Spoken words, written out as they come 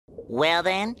Well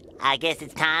then, I guess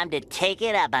it's time to take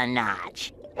it up a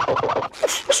notch.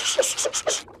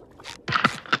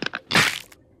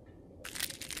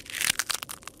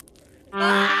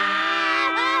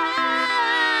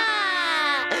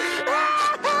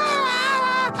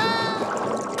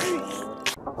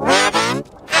 Well then,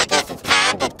 I guess it's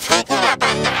time to take it up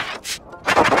a notch.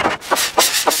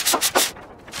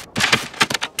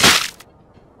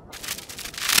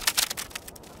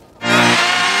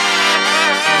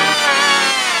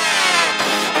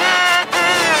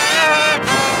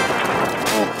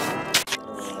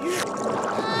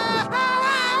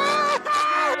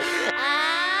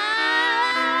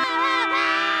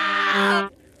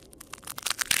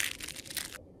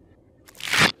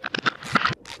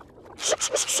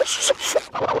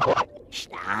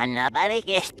 Stanna bare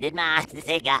gäster måste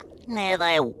säga nej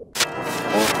då.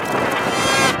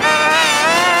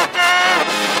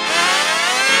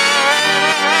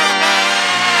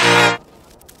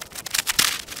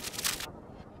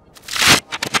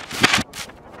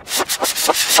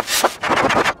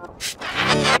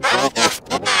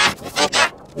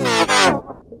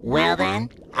 Well then,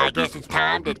 I guess it's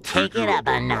time to take it up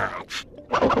a notch.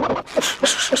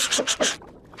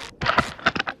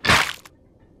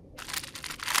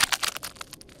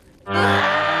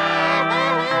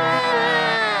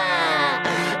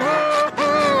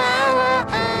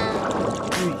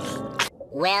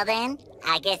 Well then,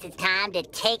 I guess it's time to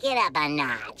take it up a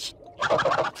notch.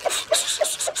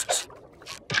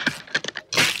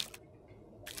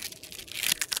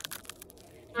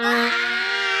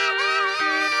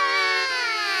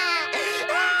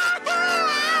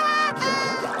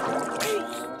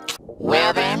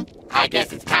 Well then, I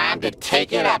guess it's time to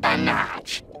take it up a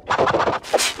notch.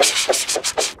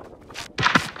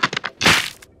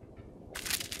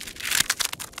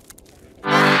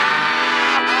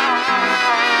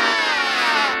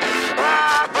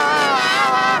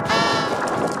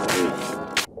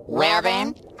 Well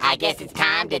then, I guess it's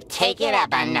time to take it up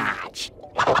a notch.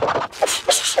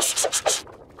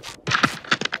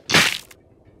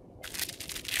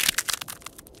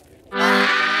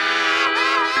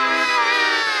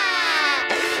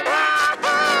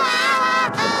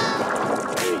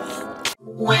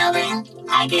 Well then,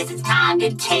 I guess it's time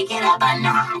to take it up a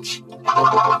notch.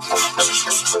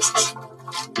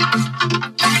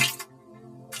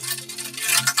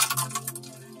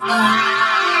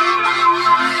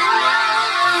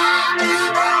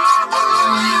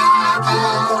 Well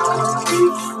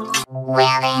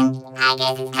then, I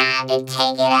guess it's time to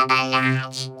take it up a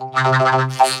notch.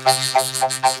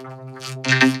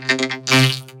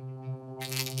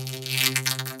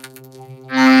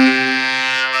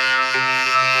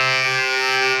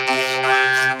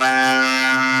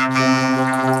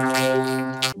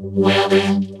 Well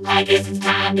then, I guess it's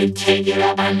time to take it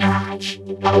up a notch.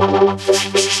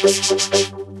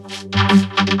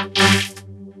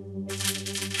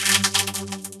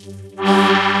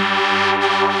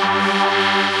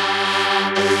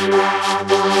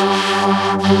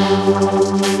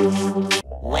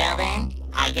 Well then,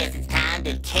 I guess it's time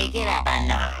to take it up a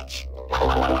notch.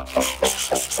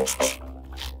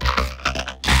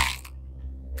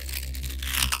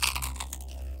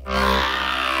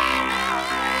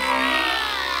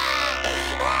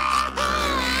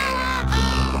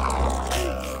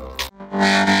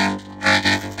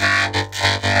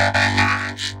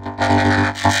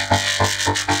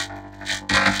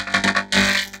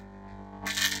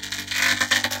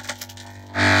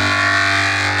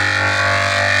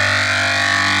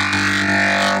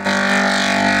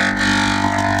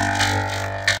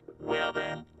 Well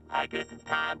then, I guess it's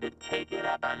time to take it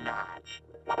up a notch.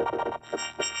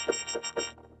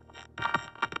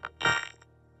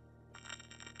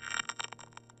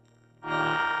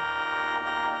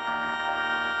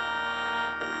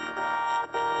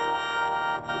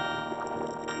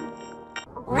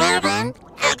 Well then,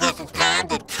 I guess it's time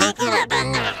to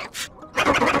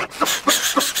take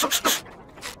it up a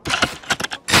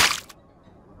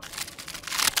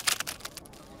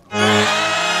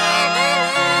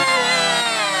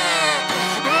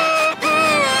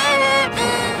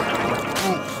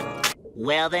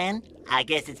Well then, I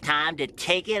guess it's time to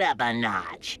take it up a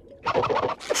notch.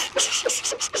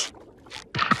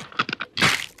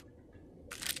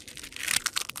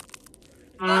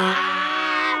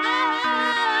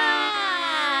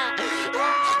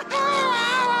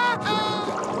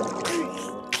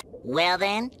 Well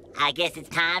then, I guess it's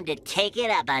time to take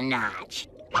it up a notch.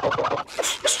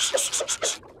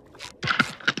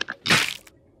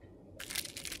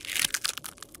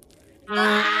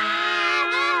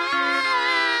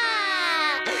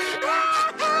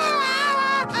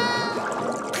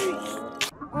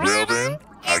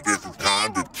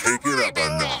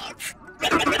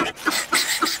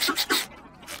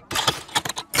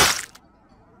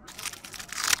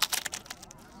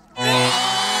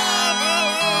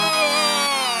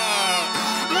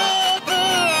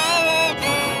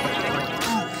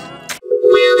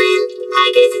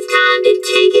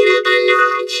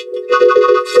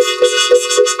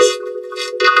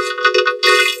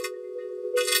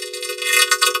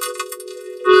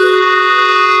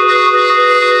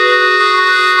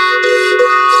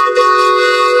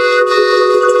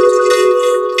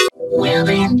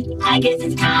 I guess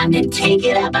it's time to take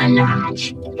it up a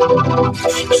notch.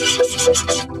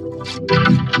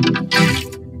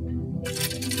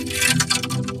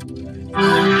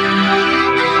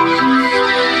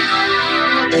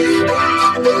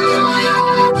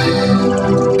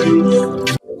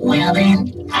 Well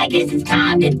then, I guess it's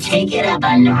time to take it up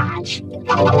a notch.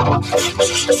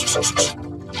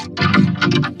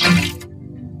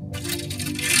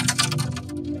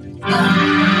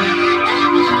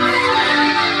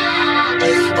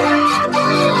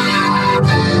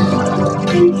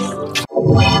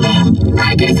 Well then,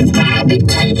 I guess it's time to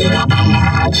take it up a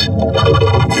notch.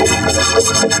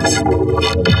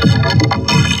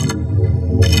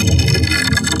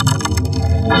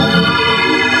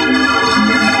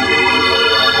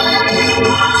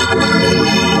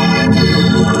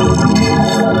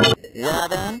 Yeah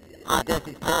then, I guess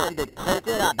it's time to take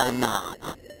it up a notch.